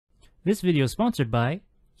This video is sponsored by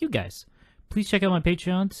you guys. Please check out my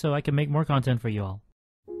Patreon so I can make more content for you all.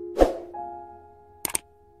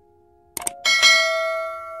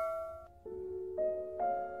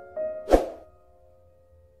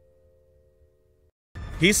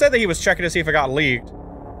 He said that he was checking to see if it got leaked,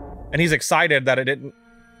 and he's excited that it didn't.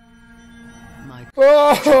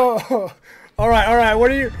 Oh! All right. What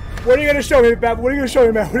are you gonna show me, Bab? What are you gonna show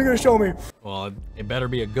me, man? What are you gonna show me? Well, it better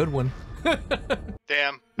be a good one.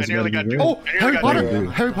 Damn, I nearly got duped. Oh, Harry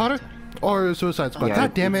Potter! Harry Potter? Or Suicide Squad. Yeah,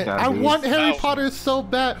 God damn it. I want Harry Potter so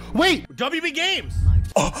bad. Wait! WB Games!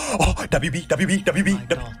 Oh, WB.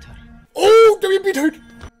 Oh, WB, dude!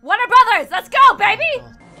 Warner Brothers, let's go, baby!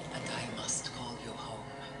 And I must call you home.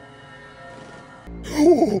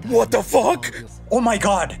 Oh, what the fuck? Oh my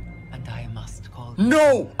god. And I must call you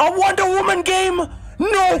No! A Wonder Woman game?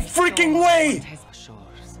 No freaking way!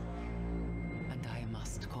 shores. And I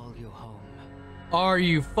must call you home. Are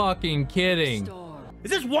you fucking kidding?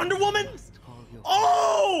 Is this Wonder Woman?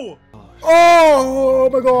 Oh! Oh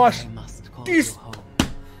my gosh. I must call These- you home.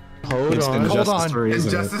 Hold on.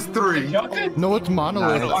 Injustice 3. No, it's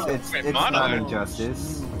Monolith. No, it's not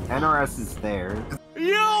Injustice. NRS is there.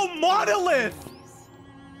 Yo, Monolith!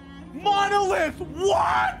 Monolith,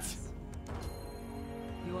 what?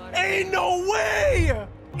 Ain't no way!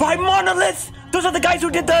 By Monolith! Those are the guys who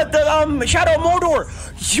did the Shadow of Mordor!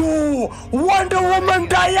 You! Wonder Woman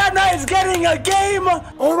Diana is getting a game!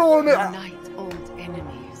 Hold on a minute! Unite old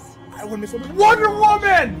enemies. I want this one. Wonder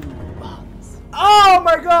Woman! Bonds. Oh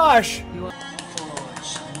my gosh! You are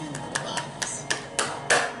forged new bonds.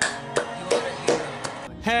 You are a hero.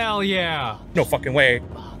 Hell yeah! No fucking way.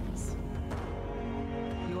 Bonds.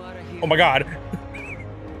 You are a hero. Oh my god.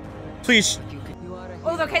 Please. You are a hero.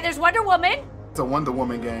 Oh, okay, there's Wonder Woman. It's a Wonder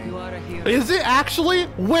Woman game. You are a hero. Is it actually?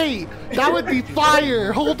 Wait! That would be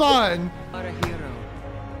fire! Hold on! You are a hero.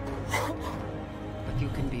 But you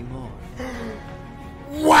can be more.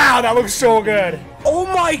 Wow, that looks so good! Oh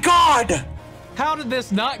my god! How did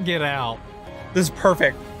this not get out? This is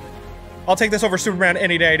perfect. I'll take this over Superman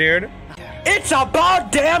any day, dude. It's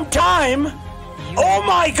about damn time! Oh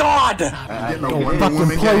my god! Getting a Don't Wonder fucking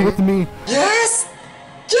Woman play game. with me. Yes!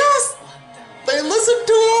 Yes! They listened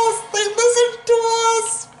to us! They listened to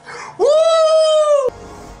us! Woo!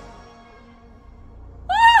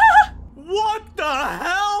 What the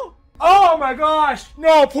hell? Oh my gosh!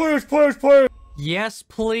 No, please! Yes,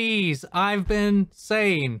 please. I've been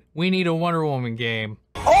saying we need a Wonder Woman game.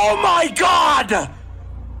 Oh my god!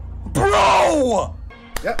 Bro!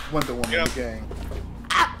 Yep, Wonder Woman game.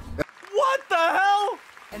 What the hell?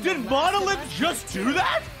 Did Monolith just do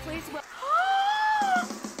that? Please.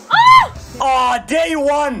 Aw, day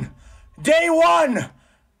one! Day one!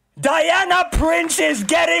 Diana Prince is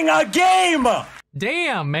getting a game!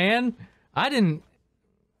 Damn, man. I didn't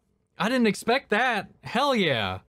expect that. Hell yeah.